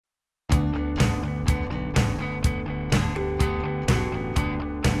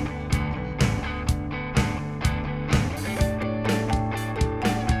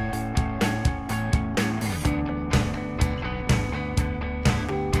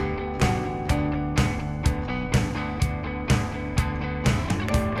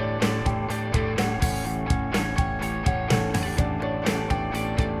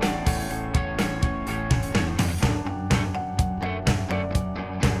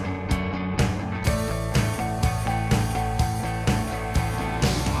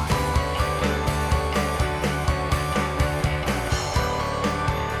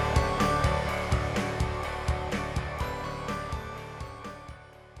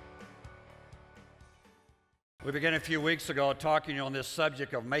We began a few weeks ago talking on this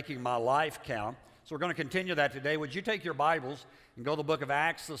subject of making my life count. So we're going to continue that today. Would you take your Bibles and go to the book of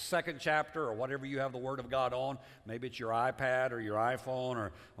Acts, the 2nd chapter, or whatever you have the Word of God on. Maybe it's your iPad or your iPhone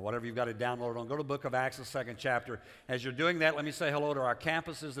or whatever you've got it downloaded on. Go to the book of Acts, the 2nd chapter. As you're doing that, let me say hello to our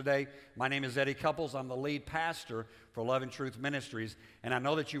campuses today. My name is Eddie Couples. I'm the lead pastor for Love and Truth Ministries. And I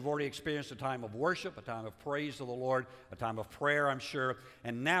know that you've already experienced a time of worship, a time of praise to the Lord, a time of prayer, I'm sure.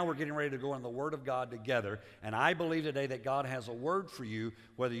 And now we're getting ready to go in the Word of God together. And I believe today that God has a word for you,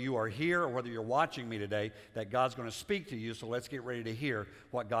 whether you are here or whether you're watching me today, that God's going to speak to you. So let's get ready to hear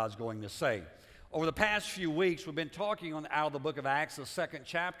what God's going to say. Over the past few weeks, we've been talking out of the book of Acts, the 2nd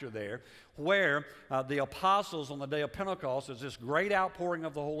chapter there, where the apostles on the day of Pentecost, there's this great outpouring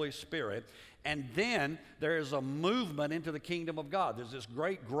of the Holy Spirit, and then there is a movement into the kingdom of God. There's this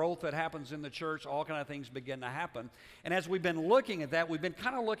great growth that happens in the church. All kind of things begin to happen. And as we've been looking at that, we've been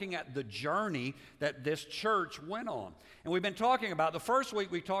kind of looking at the journey that this church went on. And we've been talking about, the first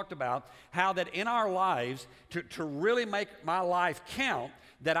week we talked about how that in our lives, to really make my life count,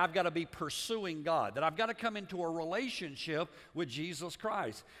 that I've got to be pursuing God, that I've got to come into a relationship with Jesus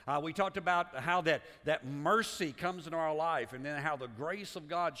Christ. We talked about how that mercy comes into our life, and then how the grace of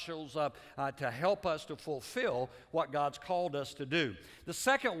God shows up to help us to fulfill what God's called us to do. The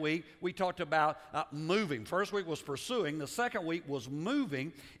second week, we talked about moving. First week was pursuing. The second week was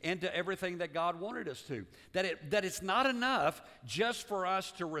moving into everything that God wanted us to. That it's not enough just for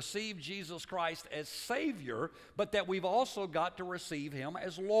us to receive Jesus Christ as Savior, but that we've also got to receive Him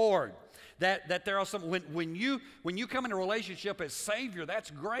as Lord. That there are some, when you come into a relationship as Savior, that's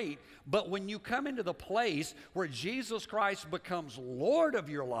great, but when you come into the place where Jesus Christ becomes Lord of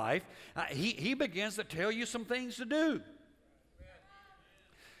your life, He begins to tell you some things to do.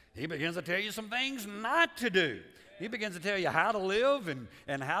 He begins to tell you some things not to do. He begins to tell you how to live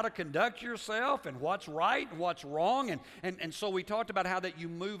and how to conduct yourself and what's right and what's wrong. And so we talked about how that you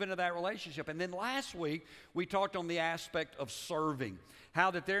move into that relationship. And then last week, we talked on the aspect of serving. How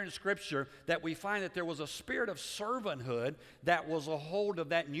that there in Scripture that we find that there was a spirit of servanthood that was a hold of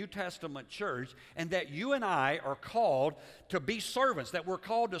that New Testament church, and that you and I are called to be servants, that we're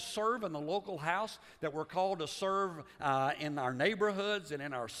called to serve in the local house, that we're called to serve in our neighborhoods and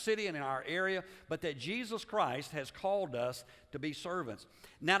in our city and in our area, but that Jesus Christ has called us to be servants.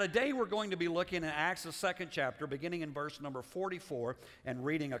 Now today we're going to be looking at Acts the 2nd chapter, beginning in verse number 44, and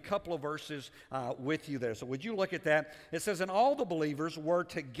reading a couple of verses with you there. So would you look at that? It says, "And all the believers were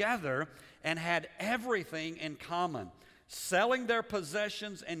together and had everything in common. Selling their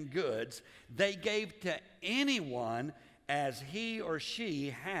possessions and goods, they gave to anyone as he or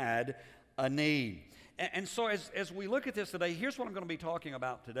she had a need." And so as we look at this today, here's what I'm going to be talking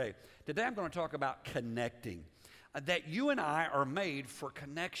about today. Today I'm going to talk about connecting. That you and I are made for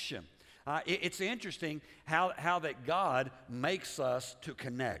connection. It's interesting how that God makes us to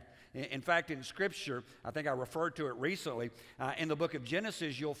connect. In fact, in Scripture, I think I referred to it recently, in the book of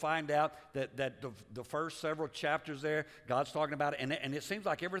Genesis, you'll find out that the first several chapters there, God's talking about it, and it seems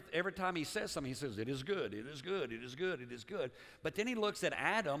like every time He says something, He says, "It is good, it is good, it is good, it is good." But then He looks at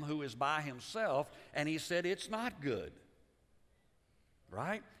Adam, who is by himself, and He said, "It's not good."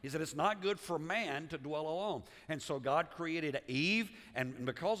 Right? He said it's not good for man to dwell alone. And so God created Eve, and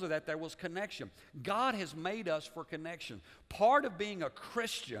because of that, there was connection. God has made us for connection. Part of being a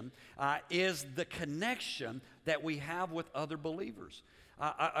Christian is the connection that we have with other believers.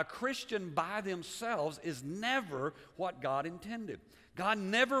 A Christian by themselves is never what God intended. God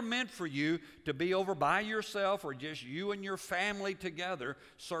never meant for you to be over by yourself or just you and your family together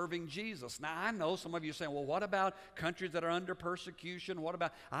serving Jesus. Now, I know some of you are saying, well, what about countries that are under persecution? What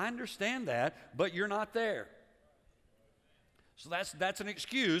about, I understand that, but you're not there. So that's an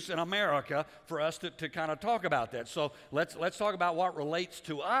excuse in America for us to kind of talk about that. So let's talk about what relates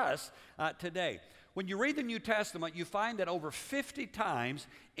to us today. When you read the New Testament, you find that over 50 times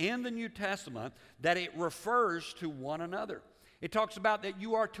in the New Testament that it refers to one another. It talks about that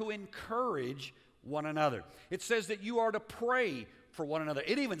you are to encourage one another. It says that you are to pray for one another.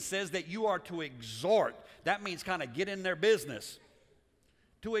 It even says that you are to exhort. That means kind of get in their business.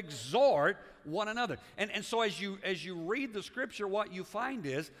 To exhort one another. And so as you read the Scripture, what you find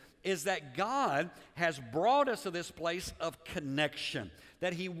is that God has brought us to this place of connection.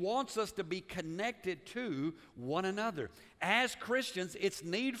 That He wants us to be connected to one another. As Christians, it's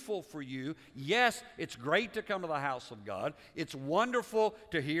needful for you. Yes, it's great to come to the house of God. It's wonderful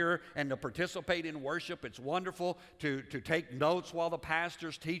to hear and to participate in worship. It's wonderful to take notes while the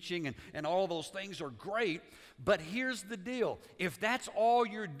pastor's teaching, and all those things are great. But here's the deal. If that's all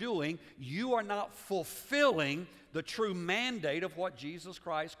you're doing, you are not fulfilling the true mandate of what Jesus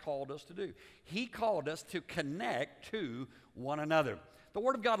Christ called us to do. He called us to connect to one another. The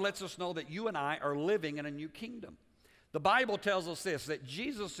Word of God lets us know that you and I are living in a new kingdom. The Bible tells us this, that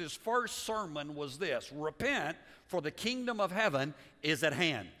Jesus' first sermon was this: repent, for the kingdom of heaven is at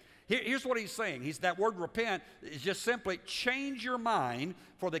hand. Here's what he's saying. That word repent is just simply change your mind,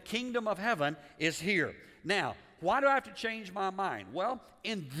 for the kingdom of heaven is here. Now, why do I have to change my mind? Well,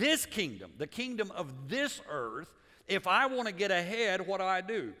 in this kingdom, the kingdom of this earth, if I want to get ahead, what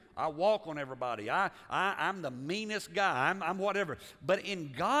do? I walk on everybody. I'm the meanest guy. I'm whatever. But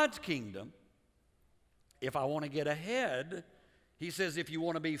in God's kingdom, if I want to get ahead, he says, if you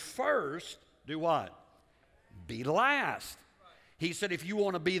want to be first, do what? Be last. He said, if you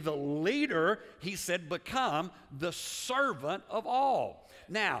want to be the leader, he said, become the servant of all.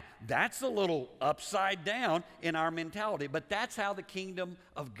 Now, that's a little upside down in our mentality, but that's how the kingdom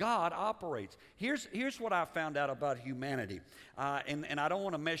of God operates. Here's what I found out about humanity, and I don't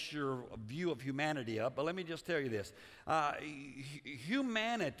want to mess your view of humanity up, but let me just tell you this.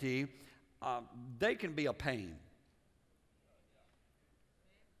 Humanity, they can be a pain.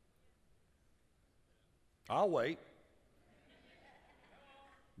 I'll wait.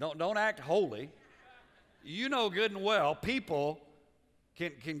 Don't act holy. You know good and well people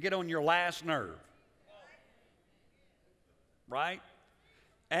can get on your last nerve. Right?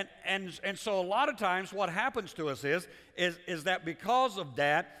 And so a lot of times what happens to us is that because of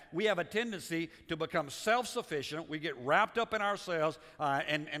that, we have a tendency to become self-sufficient. We get wrapped up in ourselves,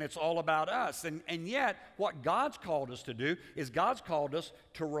 and it's all about us. And yet, what God's called us to do is God's called us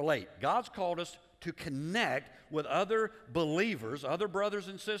to relate. God's called us to connect with other believers, other brothers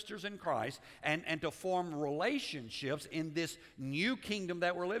and sisters in Christ, and to form relationships in this new kingdom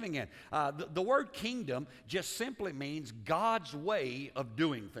that we're living in. The word kingdom just simply means God's way of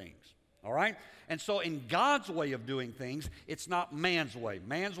doing things. All right? And so in God's way of doing things, it's not man's way.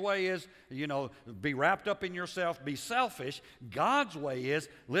 Man's way is, be wrapped up in yourself, be selfish. God's way is,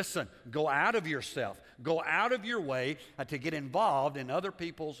 listen, go out of yourself. Go out of your way to get involved in other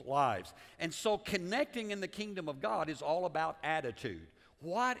people's lives. And so connecting in the kingdom of God is all about attitude.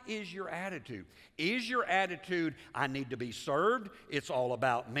 What is your attitude? Is your attitude, I need to be served, it's all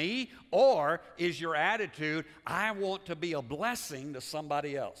about me? Or is your attitude, I want to be a blessing to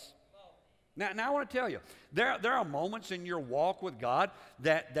somebody else? Now I want to tell you, there are moments in your walk with God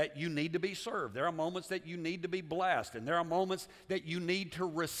that you need to be served. There are moments that you need to be blessed. And there are moments that you need to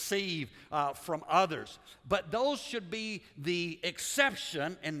receive from others. But those should be the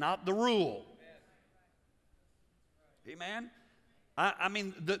exception and not the rule. Amen? I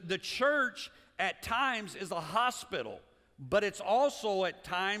mean, the church at times is a hospital, but it's also at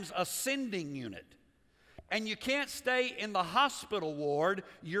times a sending unit. And you can't stay in the hospital ward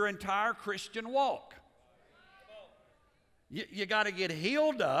your entire Christian walk. You got to get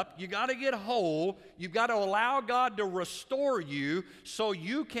healed up. You got to get whole. You've got to allow God to restore you so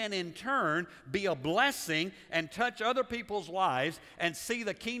you can in turn be a blessing and touch other people's lives and see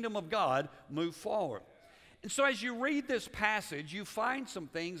the kingdom of God move forward. And so as you read this passage, you find some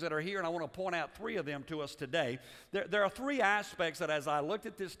things that are here, and I want to point out three of them to us today. There are three aspects that as I looked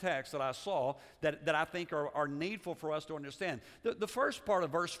at this text that I saw that I think are needful for us to understand. The first part of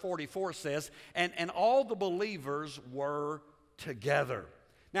verse 44 says, and all the believers were together.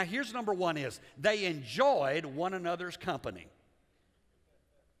 Now here's number one is, they enjoyed one another's company.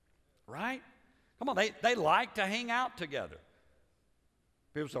 Right? Come on, they like to hang out together.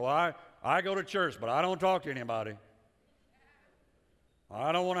 People say, well, I go to church, but I don't talk to anybody.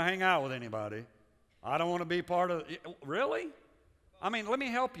 I don't want to hang out with anybody. I don't want to be part of... Really? I mean, let me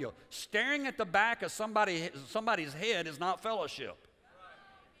help you. Staring at the back of somebody's head is not fellowship.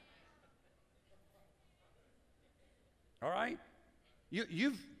 All right?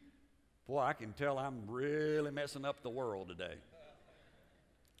 Boy, I can tell I'm really messing up the world today.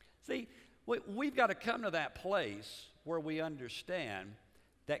 See, we've got to come to that place where we understand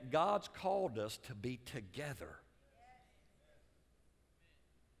that God's called us to be together,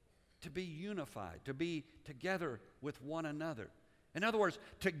 to be unified, to be together with one another. In other words,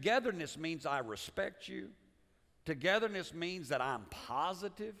 togetherness means I respect you. Togetherness means that I'm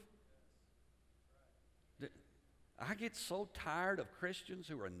positive. I get so tired of Christians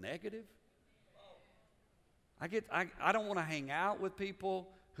who are negative. I don't want to hang out with people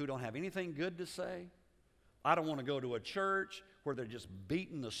who don't have anything good to say. I don't want to go to a church where they're just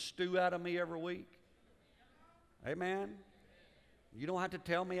beating the stew out of me every week. Amen? You don't have to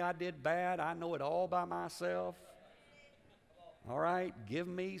tell me I did bad. I know it all by myself. All right? Give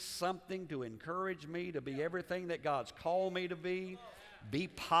me something to encourage me to be everything that God's called me to be. Be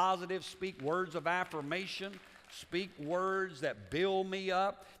positive. Speak words of affirmation. speak words that build me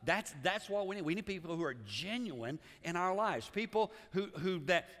up. That's what we need. We need people who are genuine in our lives, people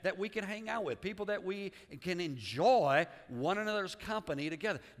that we can hang out with, people that we can enjoy one another's company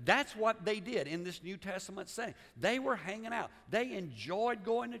together. That's what they did in this New Testament setting. They were hanging out. They enjoyed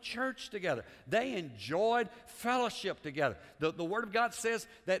going to church together. They enjoyed fellowship together. The Word of God says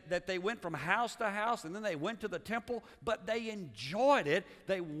that they went from house to house, and then they went to the temple, but they enjoyed it.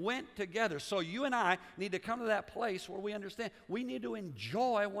 They went together. So you and I need to come to that place where we understand we need to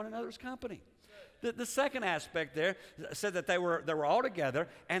enjoy one another's company. The second aspect there said that they were all together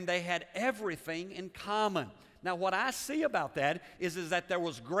and they had everything in common. Now what I see about that is that there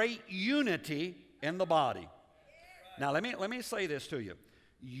was great unity in the body. Now let me say this to you.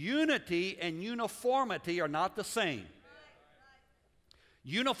 Unity and uniformity are not the same.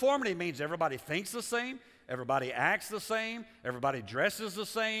 Uniformity means everybody thinks the same, everybody acts the same, everybody dresses the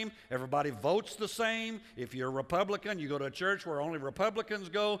same, everybody votes the same. If you're a Republican, you go to a church where only Republicans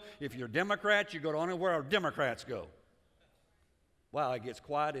go. If you're Democrat, you go to only where Democrats go. Wow, it gets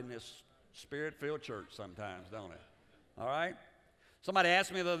quiet in this Spirit-filled church sometimes, don't it? All right? Somebody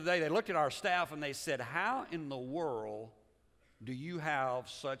asked me the other day, they looked at our staff and they said, how in the world do you have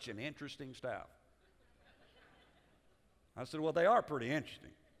such an interesting staff? I said, well, they are pretty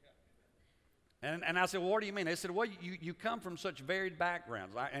interesting. And I said, well, what do you mean? They said, well, you come from such varied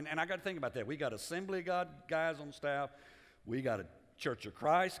backgrounds. And I got to think about that. We got Assembly of God guys on staff. We got a Church of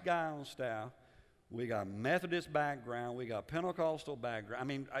Christ guy on staff. We got Methodist background. We got Pentecostal background. I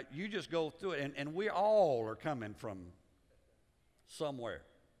mean, you just go through it, and we all are coming from somewhere.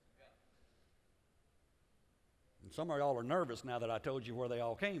 And some of y'all are nervous now that I told you where they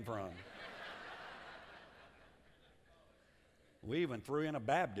all came from. We even threw in a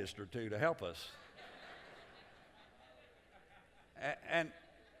Baptist or two to help us. And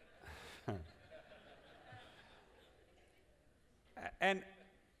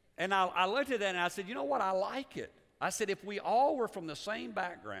I looked at that and I said, you know what, I like it. I said, if we all were from the same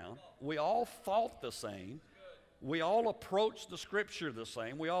background, we all thought the same, we all approached the Scripture the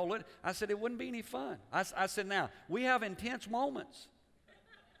same, I said, it wouldn't be any fun. I said, now, we have intense moments.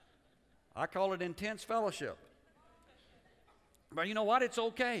 I call it intense fellowship. But you know what? It's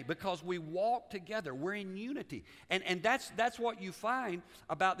okay because we walk together. We're in unity. And that's what you find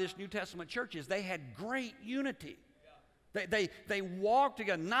about this New Testament church is they had great unity. They walked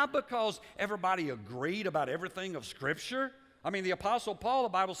together, not because everybody agreed about everything of Scripture. I mean, the Apostle Paul, the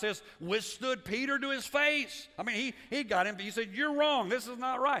Bible says, withstood Peter to his face. I mean, he got him. He said, you're wrong. This is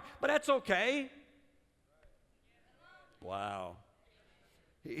not right. But that's okay. Wow.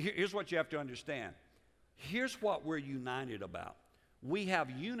 Here's what you have to understand. Here's what we're united about. We have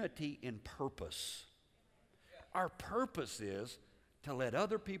unity in purpose. Our purpose is to let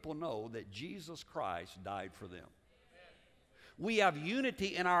other people know that Jesus Christ died for them. We have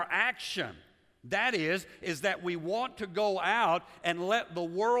unity in our action. That is that we want to go out and let the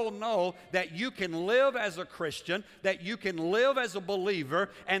world know that you can live as a Christian, that you can live as a believer,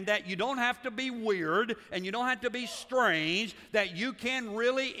 and that you don't have to be weird and you don't have to be strange, that you can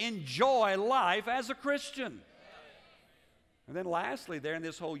really enjoy life as a Christian. And then lastly there in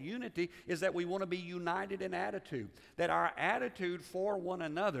this whole unity is that we want to be united in attitude. That our attitude for one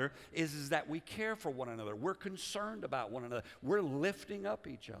another is that we care for one another. We're concerned about one another. We're lifting up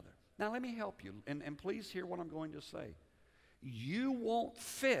each other. Now let me help you, and please hear what I'm going to say. You won't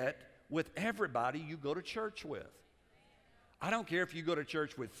fit with everybody you go to church with. I don't care if you go to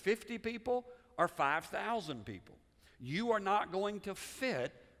church with 50 people or 5,000 people. You are not going to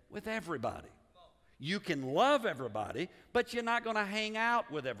fit with everybody. You can love everybody, but you're not going to hang out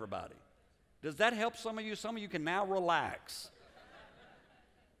with everybody. Does that help some of you? Some of you can now relax.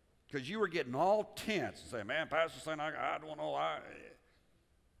 Because you were getting all tense and saying, man, Pastor's saying, I don't know.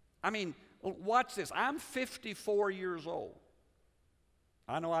 I mean, watch this. I'm 54 years old.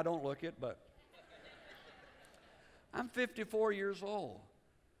 I know I don't look it, but I'm 54 years old.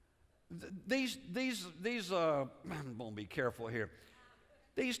 These I'm going to be careful here.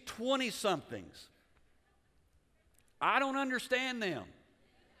 These 20-somethings, I don't understand them.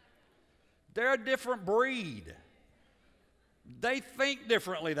 They're a different breed. They think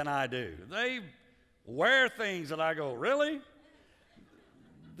differently than I do. They wear things that I go, really?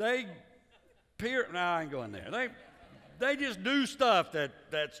 They peer, no, I ain't going there. They just do stuff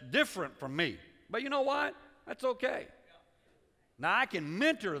that's different from me. But you know what? That's okay. Now, I can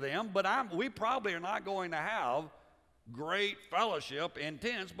mentor them, but we probably are not going to have great fellowship,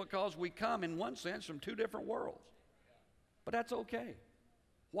 intense, because we come, in one sense, from two different worlds. But that's okay.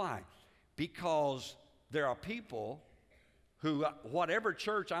 Why? Because there are people who, whatever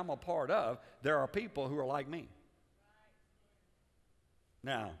church I'm a part of, there are people who are like me.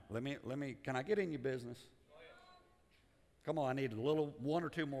 Now, can I get in your business? Come on, I need one or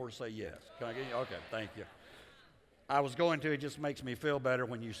two more to say yes. Can I get you? Okay, thank you. I was going to, it just makes me feel better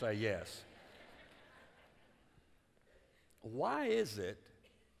when you say yes. Why is it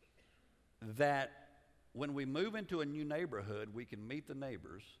that when we move into a new neighborhood, we can meet the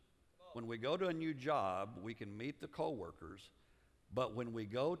neighbors? When we go to a new job, we can meet the coworkers. But when we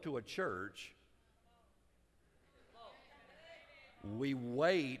go to a church, we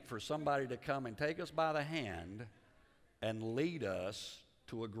wait for somebody to come and take us by the hand and lead us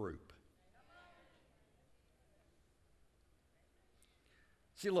to a group.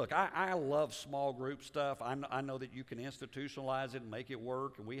 See, look, I love small group stuff. I know that you can institutionalize it and make it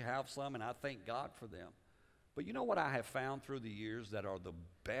work, and we have some, and I thank God for them. But you know what I have found through the years that are the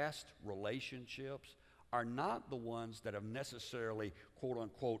best relationships are not the ones that have necessarily, quote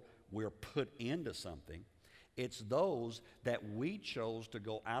unquote, we're put into something. It's those that we chose to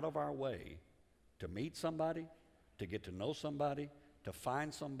go out of our way to meet somebody, to get to know somebody, to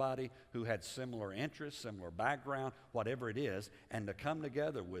find somebody who had similar interests, similar background, whatever it is, and to come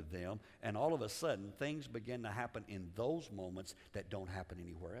together with them, and all of a sudden, things begin to happen in those moments that don't happen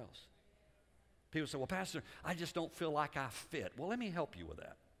anywhere else. People say, well, Pastor, I just don't feel like I fit. Well, let me help you with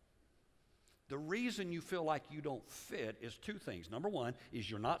that. The reason you feel like you don't fit is two things. Number one is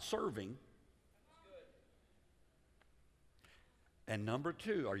you're not serving. And number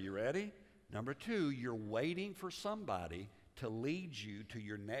two, are you ready? Number two, you're waiting for somebody to lead you to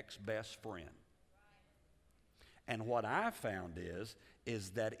your next best friend. And what I found is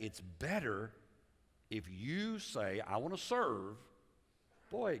that it's better if you say, I want to serve.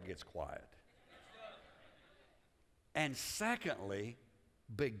 Boy, it gets quiet. And secondly,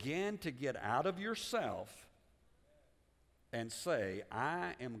 begin to get out of yourself and say,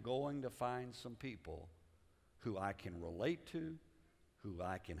 I am going to find some people who I can relate to, who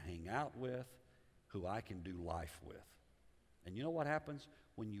I can hang out with, who I can do life with. And you know what happens?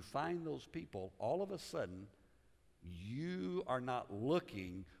 When you find those people, all of a sudden, you are not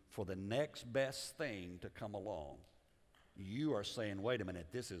looking for the next best thing to come along. You are saying, wait a minute,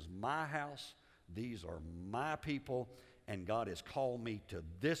 this is my house, these are my people, and God has called me to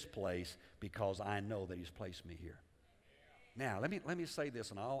this place because I know that He's placed me here. Now, let me say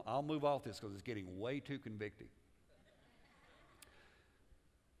this, and I'll move off this because it's getting way too convicting.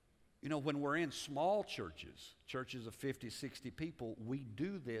 You know, when we're in small churches, churches of 50, 60 people, we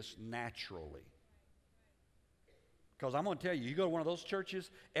do this naturally. Because I'm going to tell you, you go to one of those churches,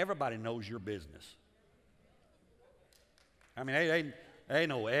 everybody knows your business. I mean, they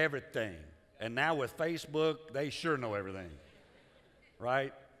know everything. And now with Facebook, they sure know everything.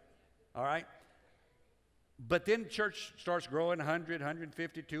 Right? All right? But then church starts growing, 100,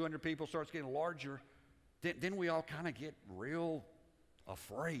 150, 200 people, starts getting larger. Then we all kind of get real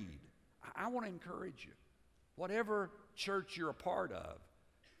afraid. I want to encourage you. Whatever church you're a part of,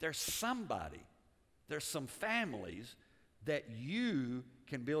 there's somebody, there's some families that you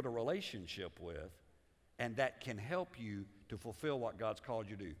can build a relationship with and that can help you to fulfill what God's called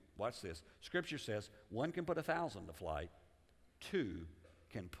you to do. Watch this. Scripture says one can put 1,000 to flight, two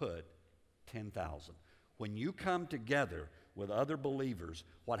can put 10,000. When you come together with other believers,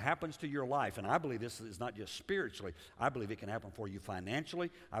 what happens to your life, and I believe this is not just spiritually, I believe it can happen for you financially,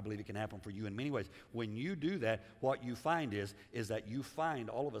 I believe it can happen for you in many ways. When you do that, what you find is that you find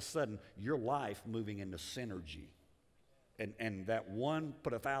all of a sudden your life moving into synergy. And that one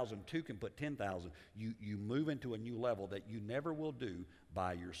put 1,000, two can put 10,000. You move into a new level that you never will do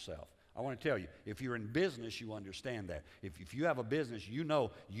by yourself. I want to tell you, if you're in business, you understand that. If you have a business, you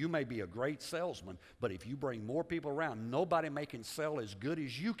know you may be a great salesman, but if you bring more people around, nobody can sell as good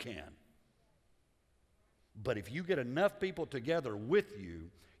as you can. But if you get enough people together with you,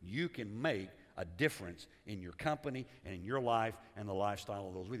 you can make a difference in your company and in your life and the lifestyle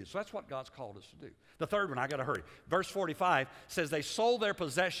of those with you. So that's what God's called us to do. The third one, I got to hurry. Verse 45 says they sold their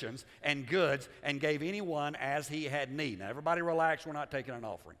possessions and goods and gave anyone as he had need. Now, everybody relax. We're not taking an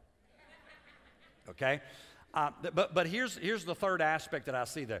offering. Okay? But here's the third aspect that I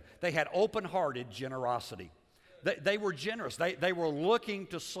see there. They had open-hearted generosity. They were generous. They were looking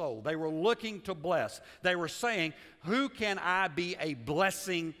to sow. They were looking to bless. They were saying, who can I be a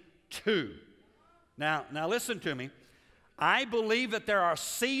blessing to? Now listen to me. I believe that there are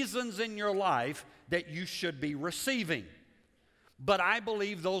seasons in your life that you should be receiving. But I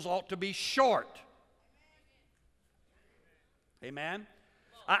believe those ought to be short. Amen?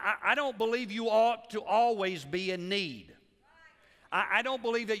 I don't believe you ought to always be in need. I don't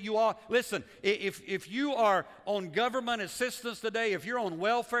believe that you are. Listen, if you are on government assistance today, if you're on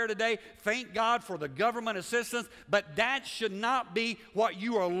welfare today, thank God for the government assistance, but that should not be what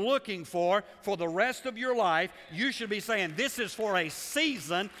you are looking for the rest of your life. You should be saying, this is for a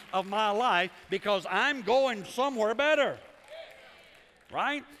season of my life because I'm going somewhere better.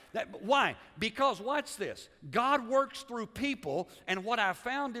 Right? Why? Because watch this. God works through people, and what I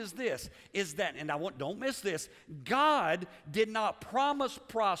found is this, is that, and don't miss this, God did not promise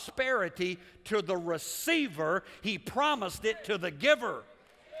prosperity to the receiver. He promised it to the giver.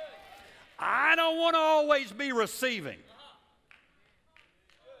 I don't want to always be receiving.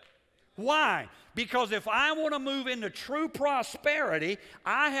 Why? Because if I want to move into true prosperity,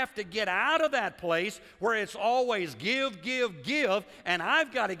 I have to get out of that place where it's always give, give, give, and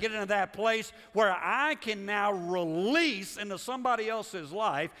I've got to get into that place where I can now release into somebody else's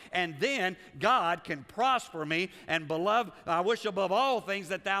life, and then God can prosper me. And beloved, I wish above all things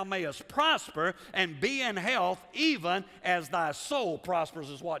that thou mayest prosper and be in health even as thy soul prospers,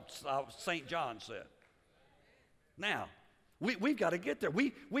 is what St. John said. Now, we've got to get there.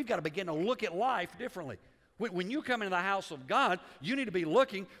 We've got to begin to look at life differently. When you come into the house of God, you need to be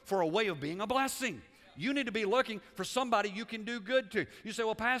looking for a way of being a blessing. You need to be looking for somebody you can do good to. You say,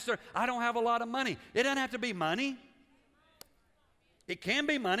 well, Pastor, I don't have a lot of money. It doesn't have to be money. It can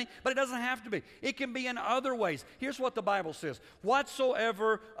be money, but it doesn't have to be. It can be in other ways. Here's what the Bible says.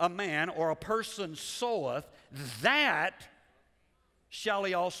 Whatsoever a man or a person soweth, that shall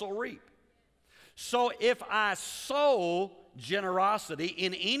he also reap. So if I sow generosity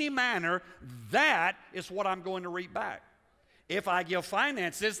in any manner, that is what I'm going to reap back. If I give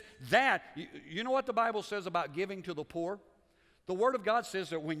finances, that, you know what the Bible says about giving to the poor? The Word of God says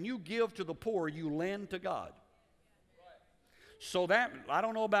that when you give to the poor, you lend to God. So that, I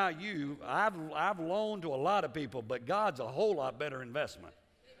don't know about you, I've loaned to a lot of people, but God's a whole lot better investment.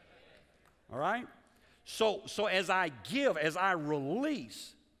 All right? So as I give, as I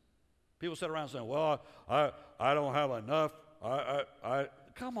release, people sit around saying, well, I don't have enough.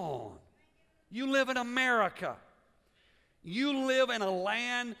 Come on. You live in America. You live in a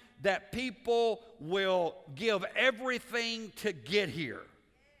land that people will give everything to get here.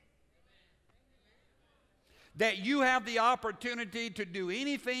 That you have the opportunity to do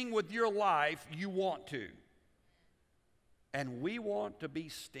anything with your life you want to. And we want to be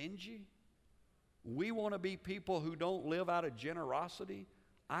stingy. We want to be people who don't live out of generosity.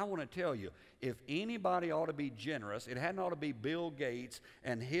 I want to tell you, if anybody ought to be generous, it hadn't ought to be Bill Gates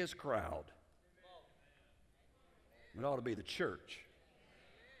and his crowd. It ought to be the church.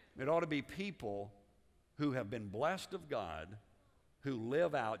 It ought to be people who have been blessed of God, who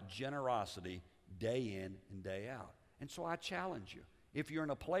live out generosity day in and day out. And so I challenge you, if you're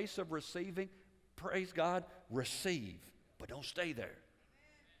in a place of receiving, praise God, receive, but don't stay there.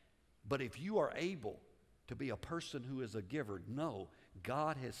 But if you are able to be a person who is a giver, know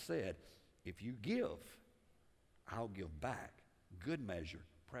God has said, if you give, I'll give back. Good measure,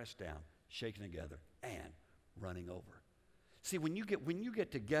 pressed down, shaken together, and running over. See, when you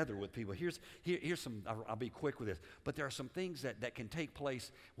get together with people, here's some, I'll be quick with this, but there are some things that can take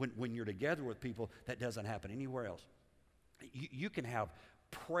place when you're together with people that doesn't happen anywhere else. You can have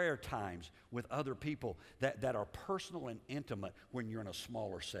prayer times with other people that are personal and intimate when you're in a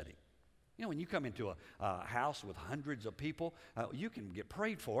smaller setting. You know, when you come into a house with hundreds of people, you can get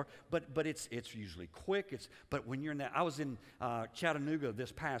prayed for, but it's usually quick. But when you're in that, I was in Chattanooga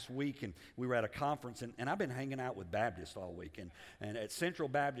this past week, and we were at a conference, and I've been hanging out with Baptists all week, and at Central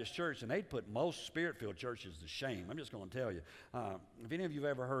Baptist Church, and they'd put most Spirit-filled churches to shame. I'm just going to tell you. If any of you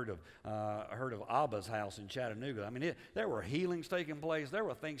have ever heard of Abba's house in Chattanooga, I mean, there were healings taking place. There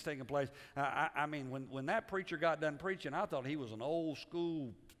were things taking place. I mean, when that preacher got done preaching, I thought he was an old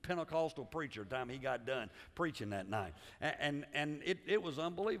school Pentecostal preacher time he got done preaching that night, and it was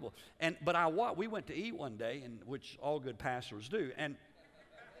unbelievable. But we went to eat one day, which all good pastors do, and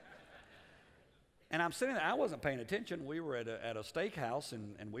I'm sitting there. I wasn't paying attention. We were at a steakhouse,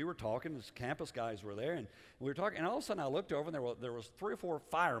 and we were talking. The campus guys were there, and we were talking. And all of a sudden, I looked over, and there was 3 or 4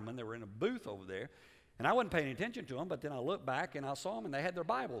 firemen that were in a booth over there, and I wasn't paying attention to them. But then I looked back, and I saw them, and they had their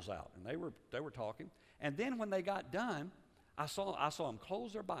Bibles out, and they were talking. And then when they got done, I saw them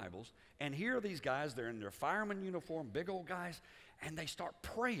close their Bibles, and here are these guys, they're in their fireman uniform, big old guys, and they start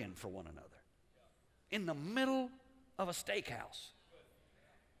praying for one another in the middle of a steakhouse.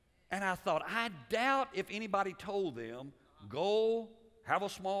 And I thought, I doubt if anybody told them, go have a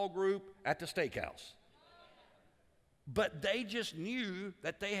small group at the steakhouse. But they just knew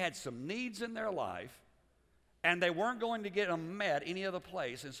that they had some needs in their life, and they weren't going to get them met any other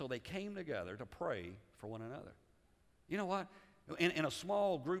place, and so they came together to pray for one another. You know what? In a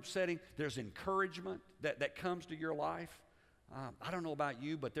small group setting, there's encouragement that comes to your life. I don't know about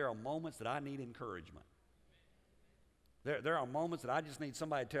you, but there are moments that I need encouragement. There are moments that I just need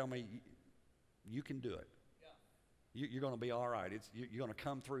somebody to tell me, you can do it. You're going to be all right. You're going to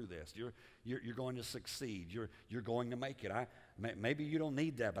come through this. You're going to succeed. You're going to make it. Maybe you don't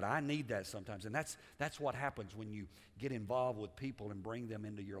need that, but I need that sometimes. And that's what happens when you get involved with people and bring them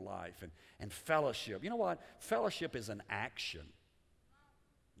into your life. And fellowship. You know what? Fellowship is an action.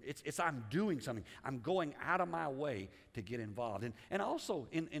 It's I'm doing something. I'm going out of my way to get involved. And also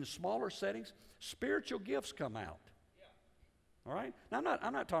in smaller settings, spiritual gifts come out. All right? Now,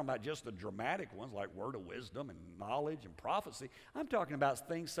 I'm not talking about just the dramatic ones like word of wisdom and knowledge and prophecy. I'm talking about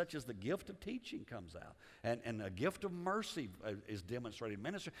things such as the gift of teaching comes out and a gift of mercy is demonstrated in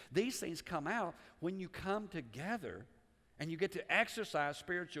ministry. These things come out when you come together and you get to exercise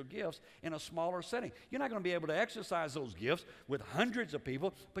spiritual gifts in a smaller setting. You're not going to be able to exercise those gifts with hundreds of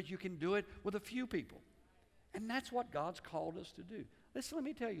people, but you can do it with a few people. And that's what God's called us to do. Listen, let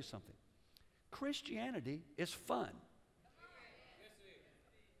me tell you something. Christianity is fun.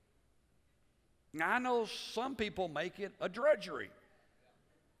 Now, I know some people make it a drudgery.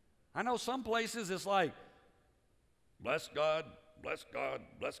 I know some places it's like, bless God, bless God,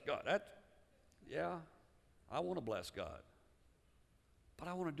 bless God. Yeah, I want to bless God. But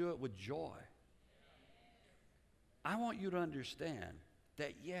I want to do it with joy. I want you to understand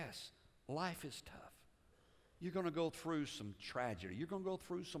that, yes, life is tough. You're going to go through some tragedy. You're going to go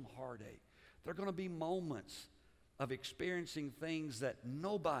through some heartache. There are going to be moments of experiencing things that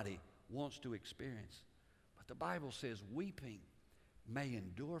nobody wants to experience. But the Bible says weeping may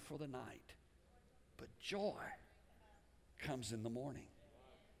endure for the night, but joy comes in the morning.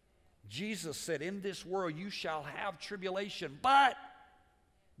 Jesus said, in this world you shall have tribulation, but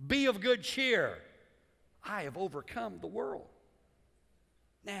be of good cheer. I have overcome the world.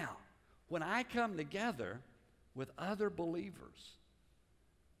 Now, when I come together with other believers,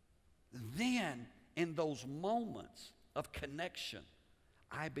 then in those moments of connection,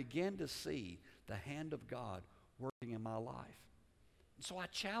 I begin to see the hand of God working in my life. So I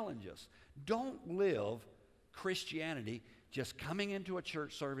challenge us, don't live Christianity just coming into a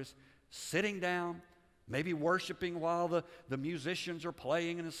church service, sitting down, maybe worshiping while the musicians are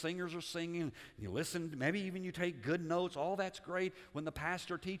playing and the singers are singing. You listen, maybe even you take good notes. All that's great when the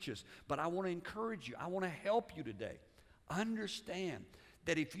pastor teaches. But I want to encourage you. I want to help you today. Understand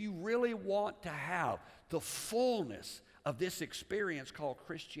that if you really want to have the fullness of this experience called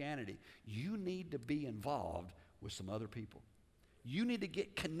Christianity, you need to be involved with some other people. You need to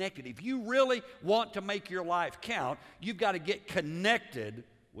get connected. If you really want to make your life count, you've got to get connected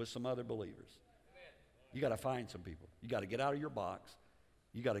with some other believers. You got to find some people. You got to get out of your box.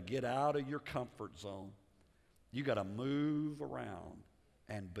 You got to get out of your comfort zone. You got to move around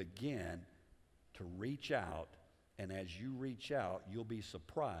and begin to reach out. And as you reach out, you'll be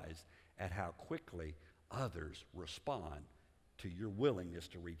surprised at how quickly others respond to your willingness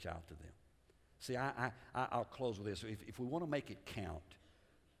to reach out to them. See, I'll close with this. If we want to make it count,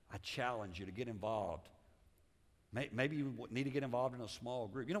 I challenge you to get involved. Maybe you need to get involved in a small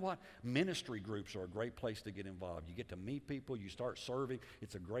group. You know what? Ministry groups are a great place to get involved. You get to meet people. You start serving.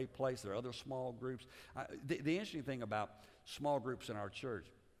 It's a great place. There are other small groups. The interesting thing about small groups in our church,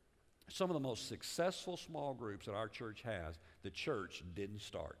 some of the most successful small groups that our church has, the church didn't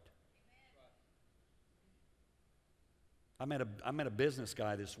start. I met a business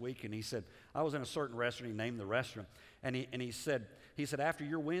guy this week, and he said, I was in a certain restaurant. He named the restaurant, and he said after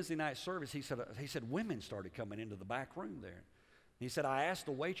your Wednesday night service, he said women started coming into the back room there. He said, I asked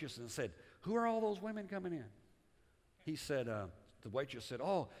the waitress and said, who are all those women coming in? He said, the waitress said,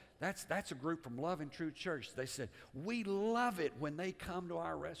 oh, that's a group from Love and Truth Church. They said, we love it when they come to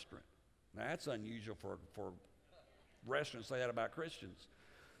our restaurant. Now that's unusual for restaurants to say that about Christians.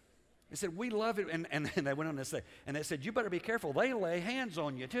 He said, we love it. And they went on to say, and they said, you better be careful. They lay hands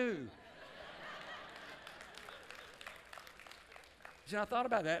on you too. See, I thought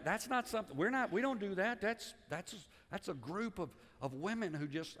about that. That's not something, we don't do that. That's a group of women who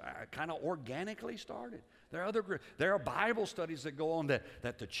just kind of organically started. There are other groups. There are Bible studies that go on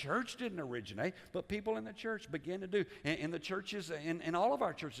that the church didn't originate, but people in the church begin to do. In the churches, in all of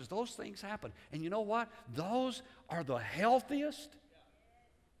our churches, those things happen. And you know what? Those are the healthiest.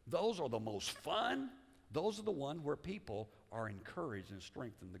 Those are the most fun. Those are the ones where people are encouraged and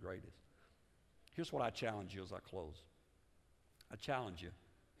strengthened the greatest. Here's what I challenge you as I close. I challenge you,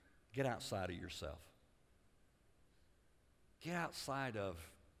 get outside of yourself. Get outside of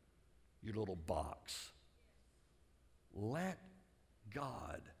your little box. Let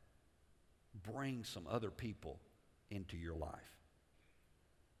God bring some other people into your life.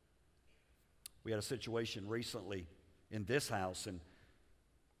 We had a situation recently in this house, and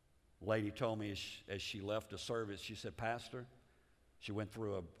a lady told me as she left the service, she said, Pastor, she went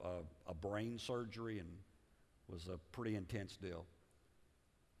through a brain surgery and was a pretty intense deal.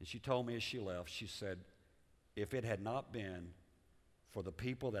 And she told me as she left, she said, if it had not been for the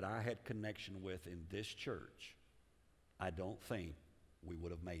people that I had connection with in this church, I don't think we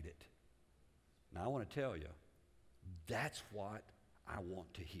would have made it. Now I want to tell you, that's what I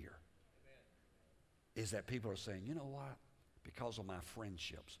want to hear. Amen. Is that people are saying, you know what? Because of my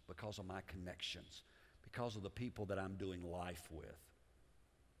friendships, because of my connections, because of the people that I'm doing life with,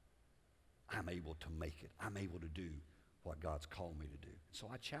 I'm able to make it. I'm able to do what God's called me to do. So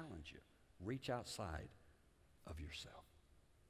I challenge you, reach outside of yourself.